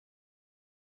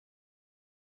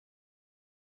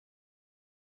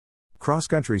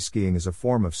Cross-country skiing is a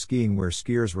form of skiing where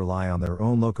skiers rely on their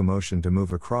own locomotion to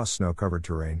move across snow-covered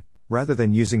terrain, rather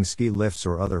than using ski lifts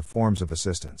or other forms of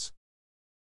assistance.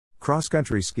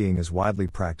 Cross-country skiing is widely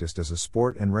practiced as a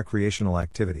sport and recreational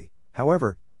activity,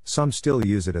 however, some still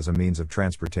use it as a means of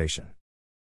transportation.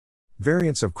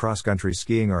 Variants of cross-country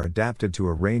skiing are adapted to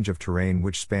a range of terrain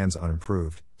which spans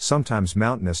unimproved, sometimes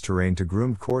mountainous terrain to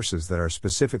groomed courses that are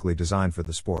specifically designed for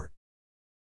the sport.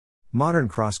 Modern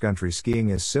cross-country skiing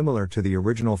is similar to the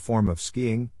original form of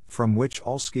skiing, from which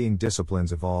all skiing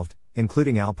disciplines evolved,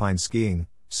 including alpine skiing,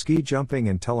 ski jumping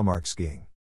and telemark skiing.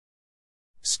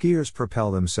 Skiers propel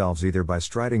themselves either by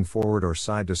striding forward or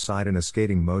side to side in a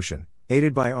skating motion,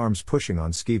 aided by arms pushing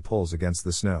on ski poles against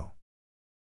the snow.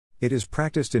 It is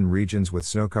practiced in regions with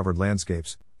snow-covered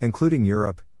landscapes, including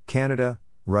Europe, Canada,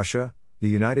 Russia, the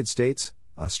United States,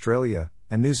 Australia,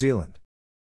 and New Zealand.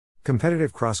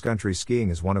 Competitive cross-country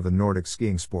skiing is one of the Nordic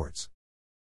skiing sports.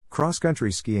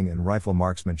 Cross-country skiing and rifle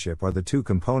marksmanship are the two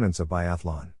components of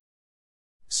biathlon.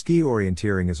 Ski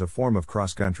orienteering is a form of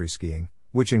cross-country skiing,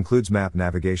 which includes map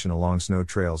navigation along snow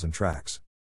trails and tracks.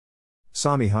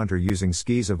 Sami hunter using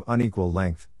skis of unequal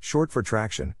length, short for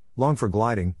traction, long for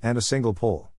gliding, and a single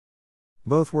pole.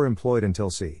 Both were employed until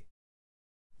c.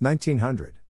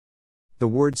 1900. The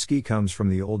word ski comes from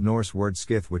the Old Norse word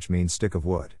skith, which means stick of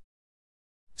wood.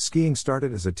 Skiing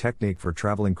started as a technique for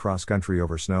traveling cross-country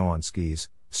over snow on skis,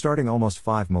 starting almost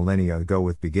 5 millennia ago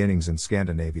with beginnings in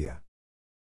Scandinavia.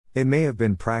 It may have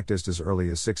been practiced as early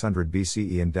as 600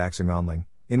 BCE in Daxing'anling,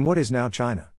 in what is now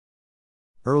China.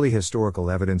 Early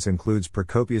historical evidence includes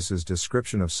Procopius's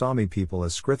description of Sami people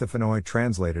as Skrithofanoi,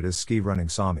 translated as ski-running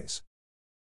Samis.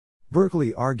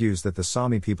 Berkeley argues that the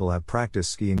Sami people have practiced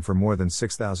skiing for more than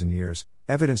 6,000 years,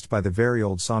 evidenced by the very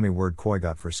old Sami word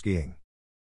koigot for skiing.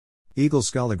 Egil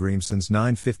Skallagrimsson's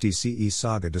 950 CE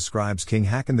saga describes King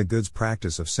Haakon the Good's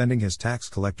practice of sending his tax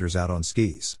collectors out on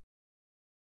skis.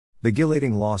 The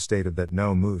Gillading law stated that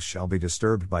no moose shall be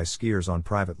disturbed by skiers on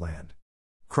private land.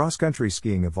 Cross-country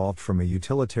skiing evolved from a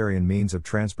utilitarian means of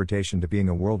transportation to being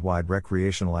a worldwide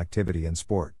recreational activity and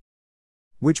sport,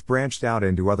 which branched out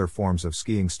into other forms of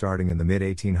skiing starting in the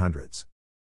mid-1800s.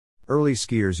 Early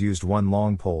skiers used one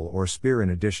long pole or spear in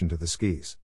addition to the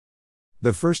skis.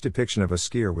 The first depiction of a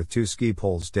skier with 2 ski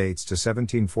poles dates to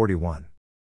 1741.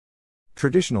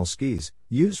 Traditional skis,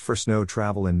 used for snow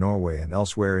travel in Norway and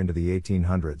elsewhere into the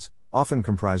 1800s, often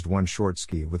comprised one short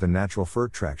ski with a natural fur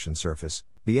traction surface,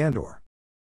 the andor,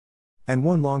 and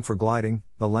one long for gliding,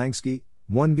 the langski,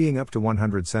 one being up to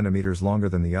 100 centimeters longer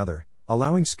than the other,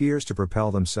 allowing skiers to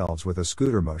propel themselves with a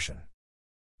scooter motion.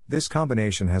 This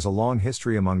combination has a long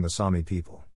history among the Sami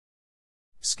people.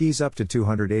 Skis up to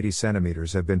 280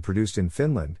 centimeters have been produced in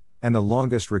Finland, and the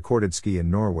longest recorded ski in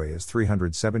Norway is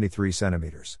 373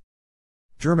 centimeters.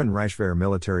 German Reichswehr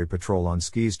military patrol on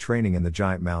skis training in the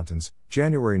Giant Mountains,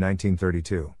 January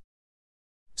 1932.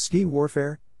 Ski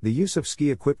warfare, the use of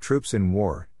ski-equipped troops in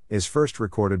war, is first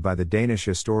recorded by the Danish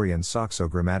historian Saxo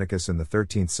Grammaticus in the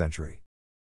 13th century.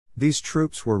 These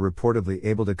troops were reportedly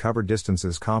able to cover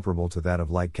distances comparable to that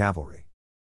of light cavalry.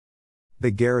 The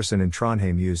garrison in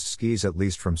Trondheim used skis at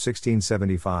least from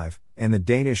 1675, and the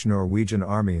Danish-Norwegian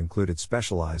army included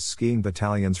specialized skiing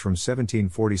battalions from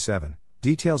 1747.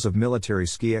 Details of military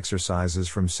ski exercises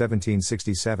from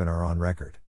 1767 are on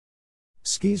record.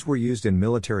 Skis were used in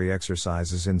military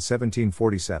exercises in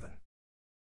 1747.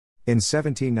 In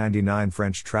 1799,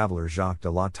 French traveler Jacques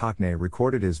de la Tocquenay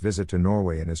recorded his visit to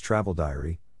Norway in his travel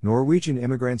diary. Norwegian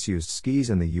immigrants used skis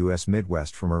in the U.S.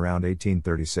 Midwest from around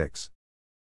 1836.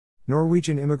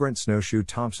 Norwegian immigrant Snowshoe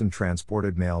Thompson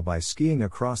transported mail by skiing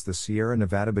across the Sierra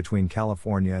Nevada between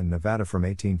California and Nevada from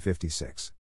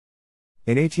 1856.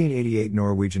 In 1888,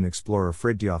 Norwegian explorer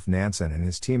Fridtjof Nansen and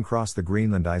his team crossed the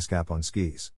Greenland ice cap on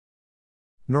skis.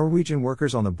 Norwegian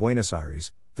workers on the Buenos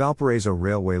Aires, Valparaiso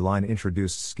railway line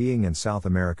introduced skiing in South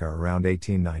America around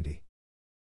 1890.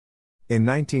 In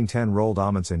 1910, Roald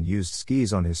Amundsen used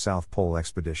skis on his South Pole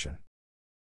expedition.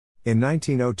 In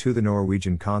 1902, the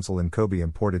Norwegian consul in Kobe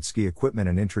imported ski equipment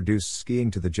and introduced skiing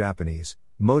to the Japanese,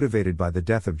 motivated by the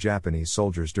death of Japanese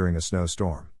soldiers during a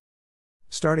snowstorm.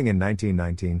 Starting in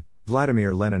 1919,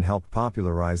 Vladimir Lenin helped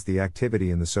popularize the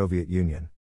activity in the Soviet Union.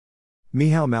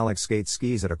 Michal Malik skates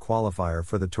skis at a qualifier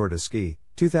for the Tour de Ski,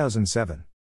 2007.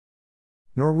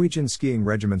 Norwegian skiing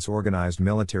regiments organized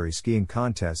military skiing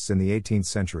contests in the 18th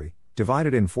century,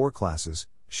 divided in 4 classes: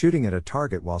 shooting at a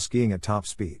target while skiing at top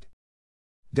speed,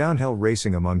 downhill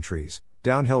racing among trees,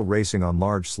 downhill racing on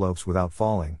large slopes without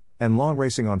falling, and long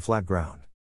racing on flat ground.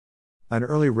 An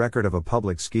early record of a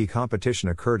public ski competition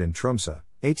occurred in Tromsø,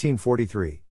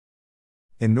 1843.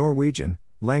 In Norwegian,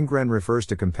 Langrenn refers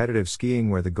to competitive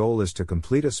skiing where the goal is to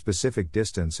complete a specific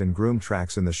distance in groomed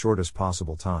tracks in the shortest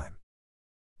possible time.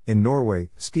 In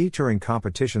Norway, ski touring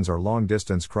competitions are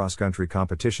long-distance cross-country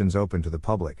competitions open to the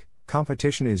public.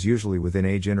 Competition is usually within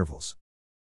age intervals.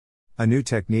 A new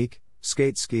technique,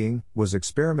 skate skiing, was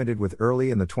experimented with early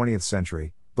in the 20th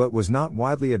century, but was not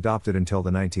widely adopted until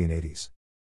the 1980s.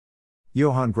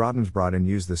 Johan Grotensbroden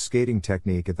used the skating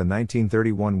technique at the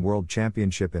 1931 World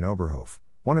Championship in Oberhof,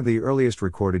 one of the earliest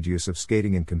recorded use of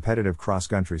skating in competitive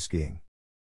cross-country skiing.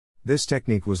 This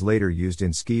technique was later used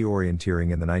in ski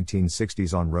orienteering in the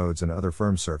 1960s on roads and other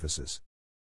firm surfaces.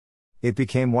 It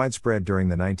became widespread during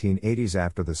the 1980s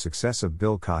after the success of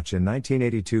Bill Koch in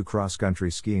 1982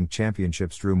 cross-country skiing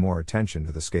championships drew more attention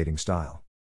to the skating style.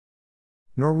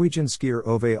 Norwegian skier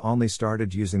Ove only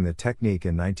started using the technique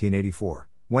in 1984,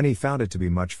 when he found it to be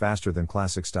much faster than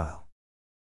classic style.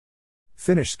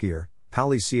 Finnish skier,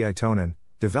 Pauli Siitonen,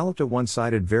 developed a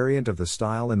one-sided variant of the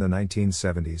style in the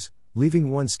 1970s,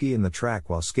 leaving one ski in the track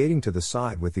while skating to the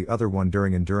side with the other one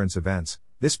during endurance events.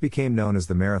 This became known as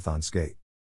the marathon skate.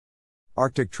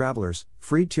 Arctic travelers,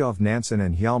 Fridtjof Nansen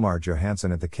and Hjalmar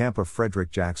Johansson at the camp of Frederick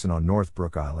Jackson on North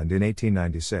Brook Island in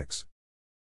 1896.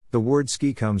 The word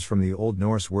ski comes from the Old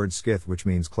Norse word skith, which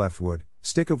means cleft wood,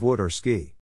 stick of wood or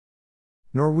ski.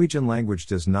 Norwegian language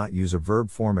does not use a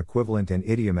verb form equivalent in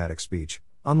idiomatic speech,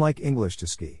 unlike English to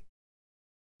ski.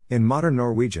 In modern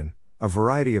Norwegian, a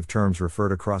variety of terms refer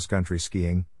to cross-country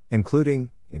skiing, including,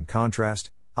 in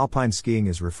contrast, alpine skiing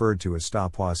is referred to as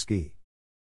stå-på ski.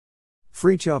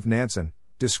 Fridtjof Nansen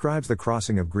describes the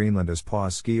crossing of Greenland as på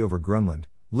ski over Grönland,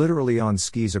 literally on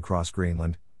skis across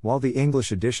Greenland, while the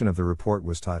English edition of the report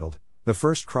was titled, The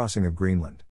First Crossing of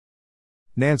Greenland.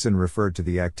 Nansen referred to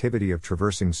the activity of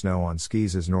traversing snow on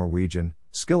skis as Norwegian,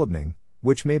 skiløpning,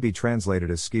 which may be translated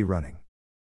as ski running.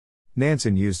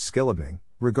 Nansen used skiløpning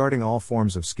regarding all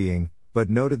forms of skiing, but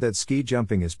noted that ski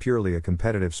jumping is purely a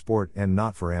competitive sport and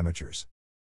not for amateurs.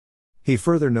 He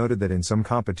further noted that in some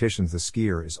competitions the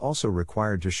skier is also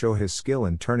required to show his skill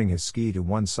in turning his ski to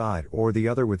one side or the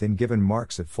other within given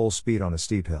marks at full speed on a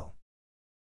steep hill.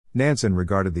 Nansen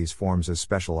regarded these forms as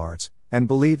special arts, and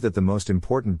believed that the most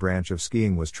important branch of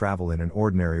skiing was travel in an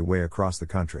ordinary way across the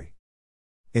country.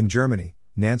 In Germany,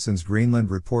 Nansen's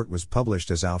Greenland report was published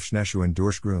as Auf Schneeschuhen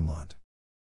durch Grönland.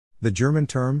 The German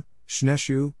term,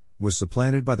 Schneeschuh, was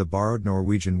supplanted by the borrowed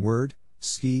Norwegian word,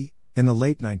 ski, in the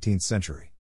late 19th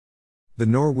century. The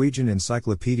Norwegian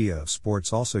Encyclopedia of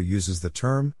Sports also uses the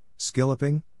term,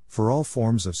 skiløping, for all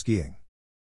forms of skiing.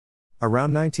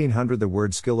 Around 1900 the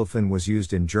word skiløpen was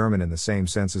used in German in the same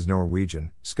sense as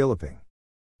Norwegian, skiløping.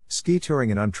 Ski touring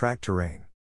in untracked terrain.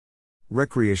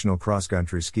 Recreational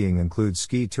cross-country skiing includes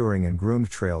ski touring and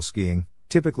groomed trail skiing,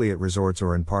 typically at resorts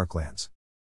or in parklands.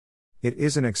 It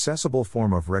is an accessible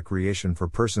form of recreation for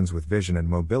persons with vision and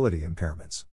mobility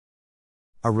impairments.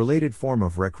 A related form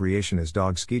of recreation is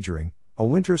dog skijoring, a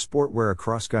winter sport where a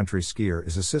cross-country skier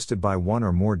is assisted by one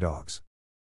or more dogs.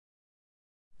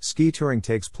 Ski touring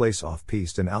takes place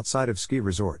off-piste and outside of ski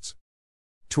resorts.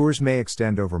 Tours may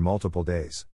extend over multiple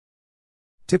days.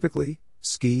 Typically,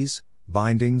 skis,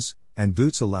 bindings, and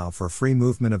boots allow for free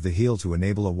movement of the heel to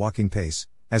enable a walking pace,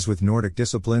 as with Nordic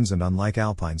disciplines and unlike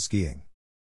alpine skiing.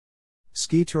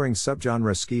 Ski touring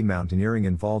subgenre ski mountaineering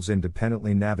involves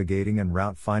independently navigating and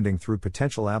route finding through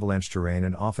potential avalanche terrain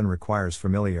and often requires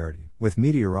familiarity with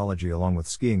meteorology along with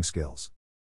skiing skills.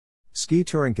 Ski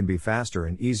touring can be faster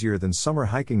and easier than summer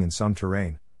hiking in some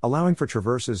terrain, allowing for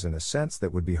traverses and ascents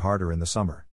that would be harder in the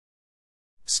summer.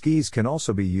 Skis can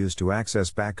also be used to access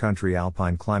backcountry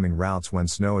alpine climbing routes when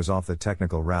snow is off the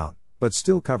technical route, but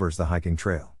still covers the hiking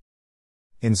trail.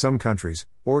 In some countries,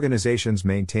 organizations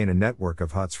maintain a network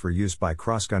of huts for use by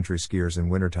cross-country skiers in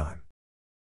wintertime.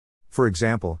 For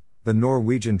example, the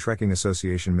Norwegian Trekking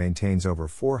Association maintains over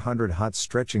 400 huts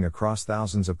stretching across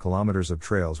thousands of kilometers of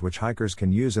trails which hikers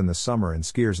can use in the summer and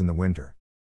skiers in the winter.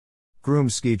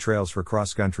 Groomed ski trails for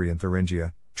cross-country in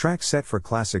Thuringia, tracks set for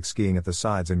classic skiing at the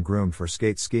sides and groomed for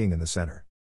skate skiing in the center.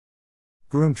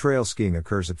 Groomed trail skiing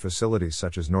occurs at facilities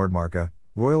such as Nordmarka,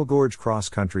 Royal Gorge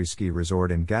Cross-Country Ski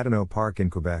Resort in Gatineau Park in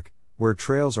Quebec, where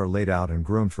trails are laid out and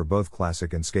groomed for both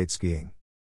classic and skate skiing.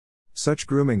 Such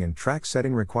grooming and track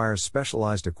setting requires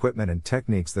specialized equipment and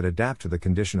techniques that adapt to the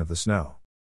condition of the snow.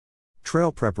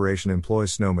 Trail preparation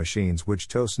employs snow machines which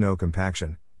tow snow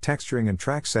compaction, texturing and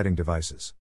track setting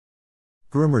devices.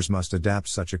 Groomers must adapt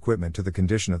such equipment to the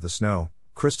condition of the snow,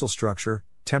 crystal structure,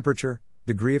 temperature,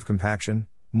 degree of compaction,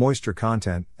 moisture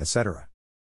content, etc.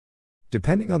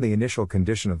 Depending on the initial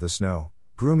condition of the snow,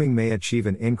 grooming may achieve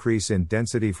an increase in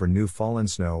density for new fallen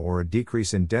snow or a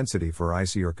decrease in density for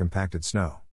icy or compacted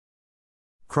snow.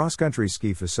 Cross-country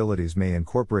ski facilities may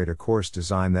incorporate a course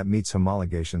design that meets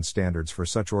homologation standards for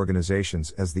such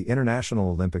organizations as the International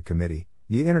Olympic Committee,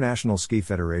 the International Ski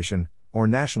Federation, or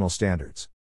national standards.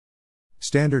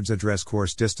 Standards address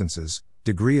course distances,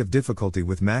 degree of difficulty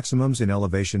with maximums in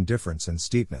elevation difference and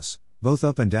steepness, both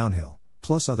up and downhill,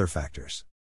 plus other factors.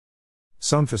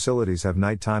 Some facilities have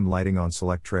nighttime lighting on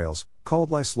select trails,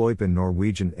 called Lysloip in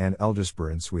Norwegian and Eldjespor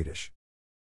in Swedish.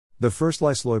 The first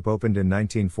Lysloip opened in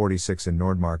 1946 in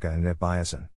Nordmarka and at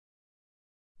Byåsen.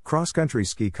 Cross-country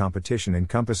ski competition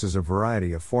encompasses a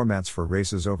variety of formats for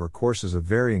races over courses of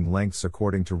varying lengths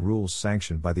according to rules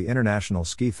sanctioned by the International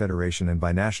Ski Federation and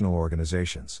by national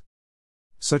organizations,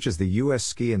 such as the U.S.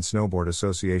 Ski and Snowboard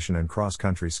Association and Cross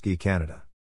Country Ski Canada.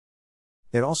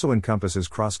 It also encompasses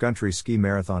cross-country ski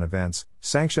marathon events,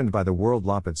 sanctioned by the World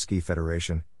Loppet Ski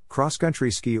Federation, cross-country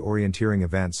ski orienteering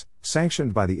events,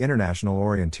 sanctioned by the International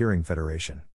Orienteering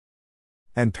Federation,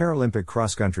 and Paralympic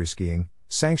cross-country skiing,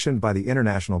 sanctioned by the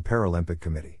International Paralympic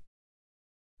Committee.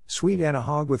 Swede Anna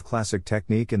Haag with classic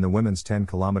technique in the women's 10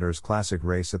 km classic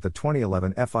race at the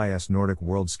 2011 FIS Nordic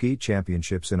World Ski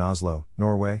Championships in Oslo,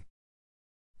 Norway.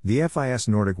 The FIS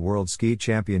Nordic World Ski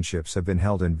Championships have been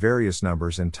held in various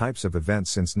numbers and types of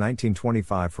events since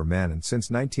 1925 for men and since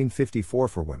 1954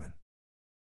 for women.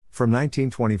 From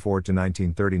 1924 to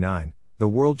 1939, the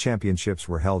World Championships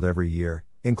were held every year,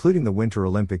 including the Winter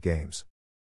Olympic Games.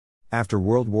 After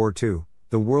World War II,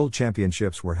 the World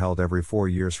Championships were held every 4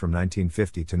 years from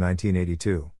 1950 to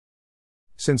 1982.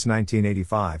 Since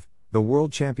 1985, the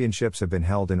World Championships have been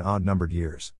held in odd-numbered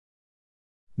years.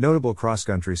 Notable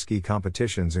cross-country ski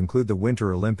competitions include the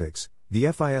Winter Olympics, the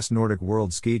FIS Nordic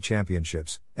World Ski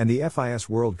Championships, and the FIS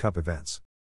World Cup events.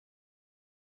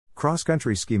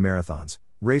 Cross-country ski marathons,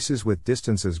 races with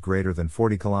distances greater than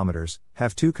 40 kilometers,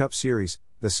 have two cup series,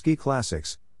 the Ski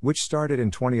Classics, which started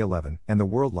in 2011, and the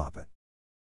World Loppet.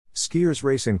 Skiers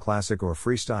race in classic or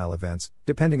freestyle events,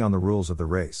 depending on the rules of the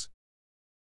race.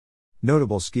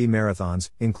 Notable ski marathons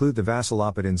include the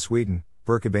Vasaloppet in Sweden,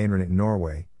 Birkebeiner in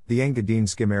Norway, the Engadine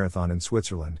Ski Marathon in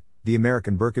Switzerland, the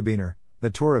American Birkebeiner,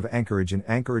 the Tour of Anchorage in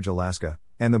Anchorage, Alaska,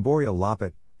 and the Boreal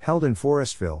Loppet, held in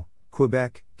Forestville,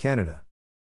 Quebec, Canada.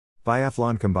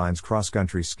 Biathlon combines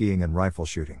cross-country skiing and rifle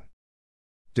shooting.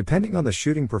 Depending on the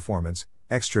shooting performance,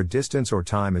 extra distance or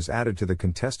time is added to the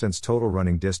contestant's total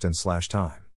running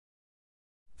distance/time.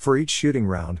 For each shooting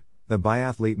round, the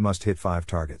biathlete must hit 5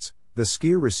 targets. The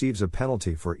skier receives a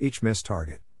penalty for each missed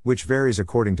target, which varies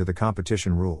according to the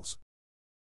competition rules.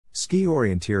 Ski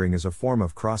orienteering is a form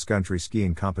of cross-country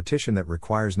skiing competition that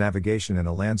requires navigation in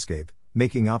a landscape,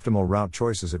 making optimal route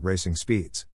choices at racing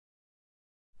speeds.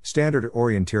 Standard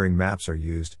orienteering maps are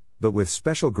used, but with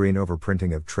special green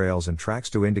overprinting of trails and tracks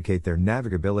to indicate their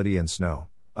navigability and snow.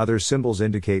 Other symbols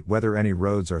indicate whether any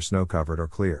roads are snow-covered or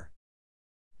clear.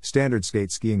 Standard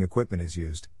skate skiing equipment is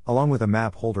used, along with a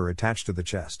map holder attached to the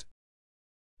chest.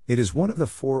 It is one of the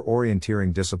 4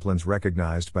 orienteering disciplines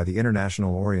recognized by the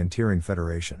International Orienteering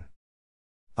Federation.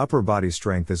 Upper body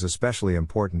strength is especially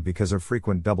important because of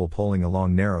frequent double poling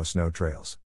along narrow snow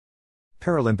trails.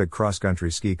 Paralympic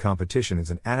cross-country ski competition is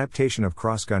an adaptation of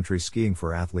cross-country skiing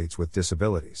for athletes with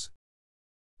disabilities.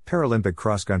 Paralympic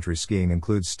cross-country skiing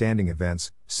includes standing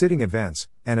events, sitting events,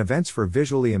 and events for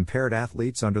visually impaired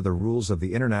athletes under the rules of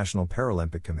the International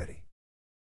Paralympic Committee.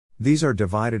 These are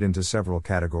divided into several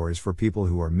categories for people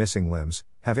who are missing limbs,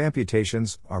 have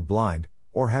amputations, are blind,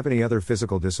 or have any other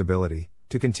physical disability,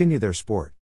 to continue their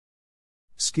sport.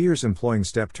 Skiers employing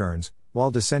step turns,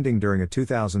 while descending during a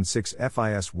 2006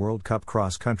 FIS World Cup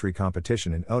cross-country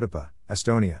competition in Otepää,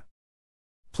 Estonia.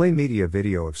 Play media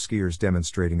video of skiers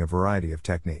demonstrating a variety of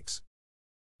techniques.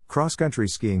 Cross-country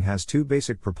skiing has 2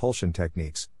 basic propulsion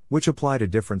techniques, which apply to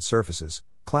different surfaces,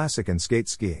 classic and skate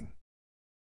skiing.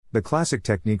 The classic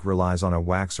technique relies on a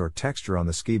wax or texture on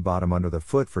the ski bottom under the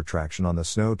foot for traction on the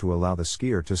snow to allow the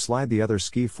skier to slide the other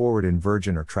ski forward in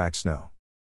virgin or tracked snow.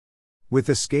 With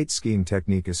the skate skiing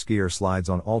technique, a skier slides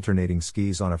on alternating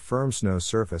skis on a firm snow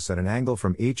surface at an angle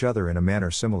from each other in a manner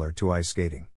similar to ice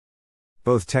skating.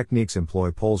 Both techniques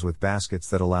employ poles with baskets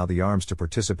that allow the arms to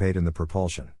participate in the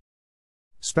propulsion.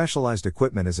 Specialized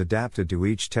equipment is adapted to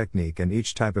each technique and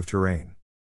each type of terrain.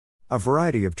 A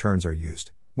variety of turns are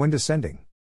used when descending.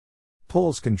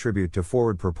 Poles contribute to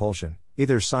forward propulsion,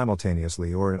 either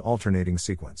simultaneously or in alternating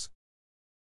sequence.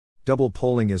 Double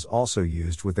poling is also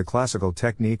used with the classical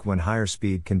technique when higher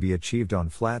speed can be achieved on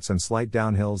flats and slight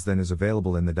downhills than is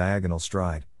available in the diagonal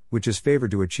stride, which is favored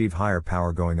to achieve higher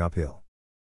power going uphill.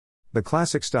 The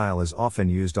classic style is often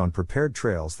used on prepared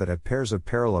trails that have pairs of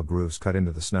parallel grooves cut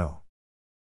into the snow.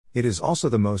 It is also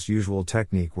the most usual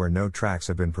technique where no tracks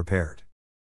have been prepared.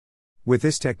 With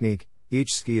this technique,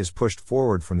 each ski is pushed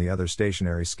forward from the other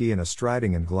stationary ski in a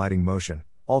striding and gliding motion,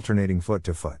 alternating foot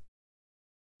to foot.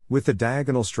 With the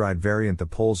diagonal stride variant, the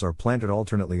poles are planted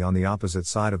alternately on the opposite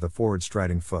side of the forward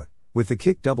striding foot. With the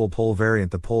kick double pole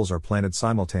variant, the poles are planted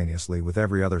simultaneously with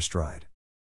every other stride.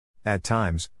 At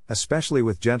times, especially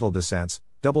with gentle descents,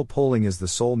 double poling is the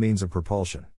sole means of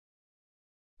propulsion.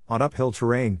 On uphill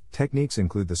terrain, techniques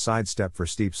include the side step for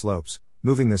steep slopes,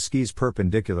 moving the skis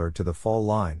perpendicular to the fall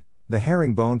line, the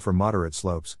herringbone for moderate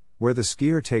slopes, where the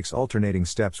skier takes alternating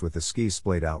steps with the skis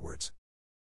splayed outwards.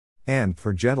 And,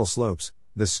 for gentle slopes,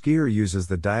 the skier uses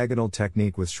the diagonal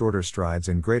technique with shorter strides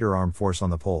and greater arm force on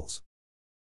the poles.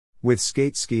 With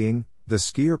skate skiing, the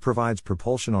skier provides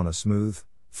propulsion on a smooth,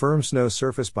 firm snow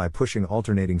surface by pushing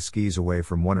alternating skis away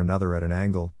from one another at an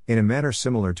angle, in a manner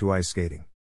similar to ice skating.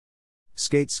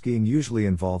 Skate skiing usually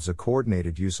involves a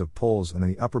coordinated use of poles and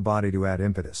the upper body to add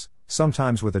impetus,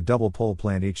 sometimes with a double pole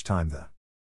plant each time the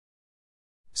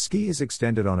ski is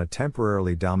extended on a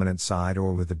temporarily dominant side,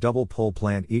 or with a double pole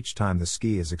plant each time the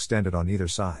ski is extended on either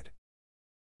side.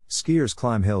 Skiers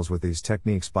climb hills with these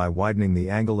techniques by widening the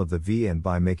angle of the V and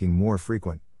by making more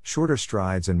frequent, shorter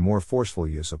strides and more forceful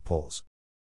use of poles.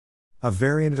 A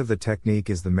variant of the technique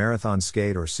is the marathon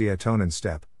skate or seatonen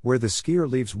step, where the skier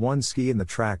leaves one ski in the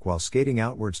track while skating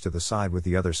outwards to the side with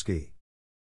the other ski.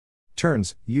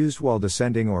 Turns, used while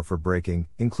descending or for braking,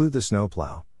 include the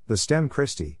snowplow, the stem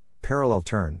Christie, parallel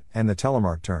turn, and the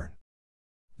Telemark turn.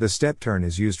 The step turn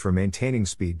is used for maintaining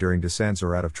speed during descents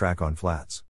or out of track on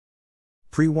flats.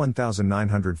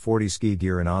 Pre-1940 ski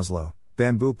gear in Oslo,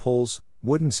 bamboo poles,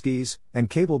 wooden skis, and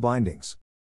cable bindings.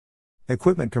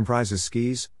 Equipment comprises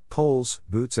skis, poles,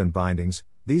 boots and bindings.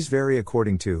 These vary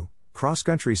according to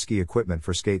cross-country ski equipment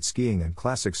for skate skiing and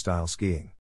classic style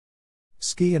skiing.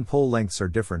 Ski and pole lengths are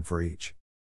different for each.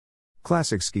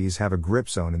 Classic skis have a grip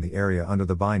zone in the area under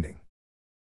the binding.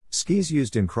 Skis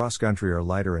used in cross-country are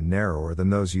lighter and narrower than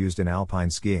those used in alpine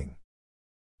skiing.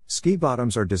 Ski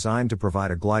bottoms are designed to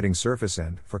provide a gliding surface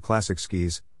and, for classic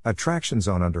skis, a traction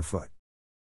zone underfoot.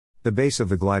 The base of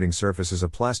the gliding surface is a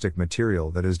plastic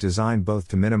material that is designed both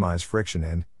to minimize friction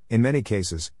and, in many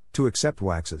cases, to accept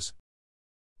waxes.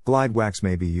 Glide wax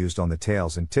may be used on the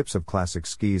tails and tips of classic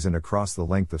skis and across the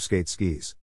length of skate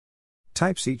skis.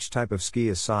 Each type of ski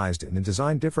is sized and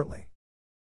designed differently.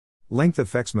 Length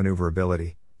affects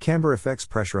maneuverability, camber affects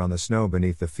pressure on the snow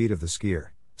beneath the feet of the skier,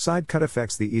 side cut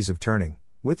affects the ease of turning,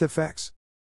 width affects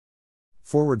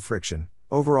forward friction,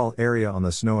 overall area on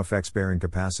the snow affects bearing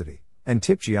capacity, and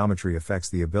tip geometry affects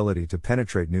the ability to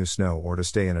penetrate new snow or to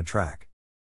stay in a track.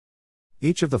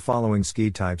 Each of the following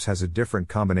ski types has a different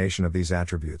combination of these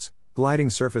attributes. Gliding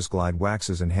surface glide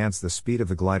waxes enhance the speed of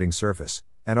the gliding surface,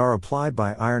 and are applied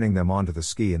by ironing them onto the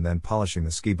ski and then polishing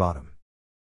the ski bottom.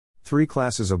 3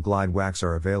 classes of glide wax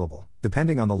are available,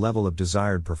 depending on the level of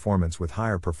desired performance, with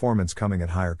higher performance coming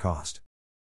at higher cost.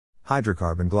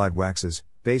 Hydrocarbon glide waxes,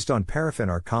 based on paraffin,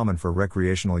 are common for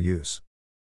recreational use.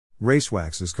 Race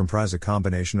waxes comprise a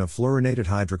combination of fluorinated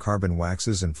hydrocarbon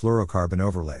waxes and fluorocarbon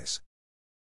overlays.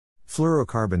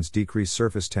 Fluorocarbons decrease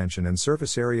surface tension and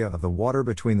surface area of the water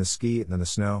between the ski and the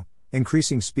snow,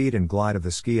 increasing speed and glide of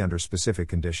the ski under specific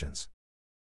conditions.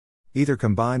 Either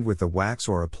combined with the wax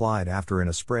or applied after in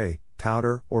a spray,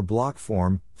 powder, or block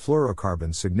form,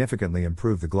 fluorocarbons significantly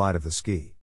improve the glide of the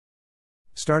ski.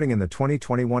 Starting in the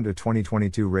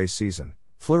 2021-2022 race season,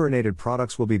 fluorinated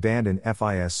products will be banned in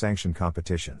FIS-sanctioned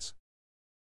competitions.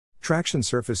 Traction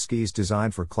surface skis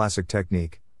designed for classic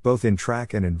technique, both in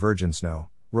track and in virgin snow,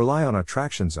 rely on a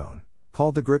traction zone,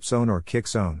 called the grip zone or kick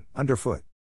zone, underfoot.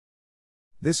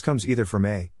 This comes either from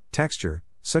a texture,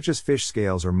 such as fish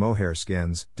scales or mohair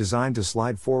skins, designed to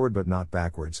slide forward but not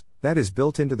backwards, that is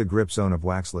built into the grip zone of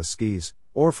waxless skis,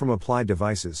 or from applied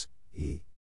devices,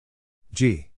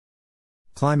 e.g.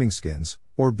 climbing skins,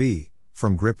 or b.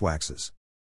 from grip waxes.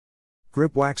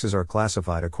 Grip waxes are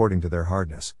classified according to their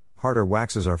hardness. Harder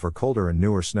waxes are for colder and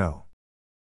newer snow.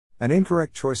 An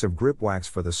incorrect choice of grip wax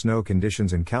for the snow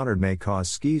conditions encountered may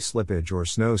cause ski slippage or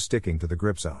snow sticking to the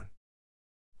grip zone.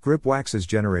 Grip waxes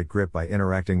generate grip by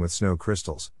interacting with snow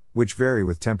crystals, which vary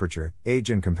with temperature,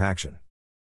 age and compaction.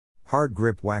 Hard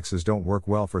grip waxes don't work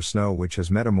well for snow which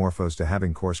has metamorphosed to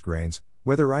having coarse grains,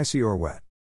 whether icy or wet.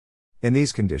 In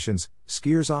these conditions,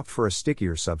 skiers opt for a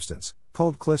stickier substance,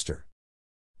 called klister.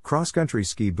 Cross-country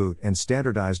ski boot and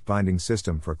standardized binding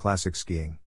system for classic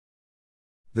skiing.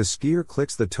 The skier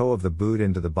clicks the toe of the boot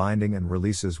into the binding and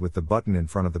releases with the button in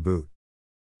front of the boot.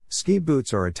 Ski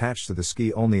boots are attached to the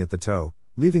ski only at the toe,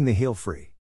 leaving the heel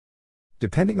free.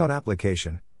 Depending on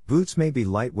application, boots may be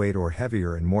lightweight or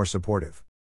heavier and more supportive.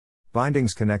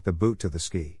 Bindings connect the boot to the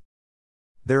ski.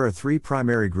 There are three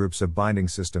primary groups of binding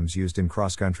systems used in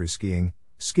cross-country skiing.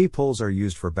 Ski poles are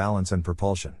used for balance and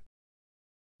propulsion.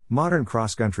 Modern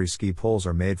cross-country ski poles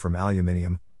are made from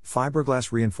aluminium,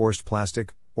 fiberglass reinforced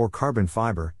plastic, or carbon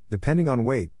fiber, depending on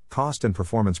weight, cost and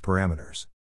performance parameters.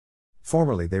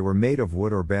 Formerly they were made of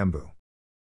wood or bamboo.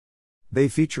 They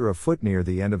feature a foot near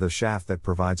the end of the shaft that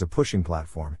provides a pushing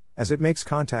platform, as it makes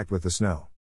contact with the snow.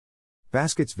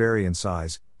 Baskets vary in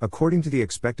size, according to the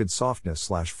expected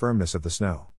softness/firmness of the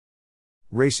snow.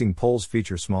 Racing poles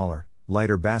feature smaller,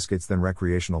 lighter baskets than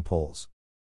recreational poles.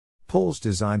 Poles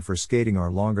designed for skating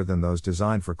are longer than those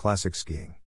designed for classic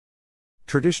skiing.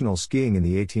 Traditional skiing in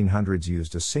the 1800s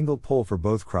used a single pole for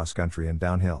both cross-country and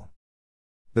downhill.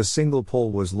 The single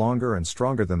pole was longer and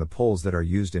stronger than the poles that are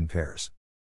used in pairs.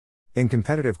 In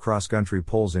competitive cross-country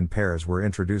poles in pairs were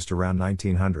introduced around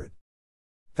 1900.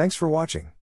 Thanks for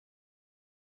watching.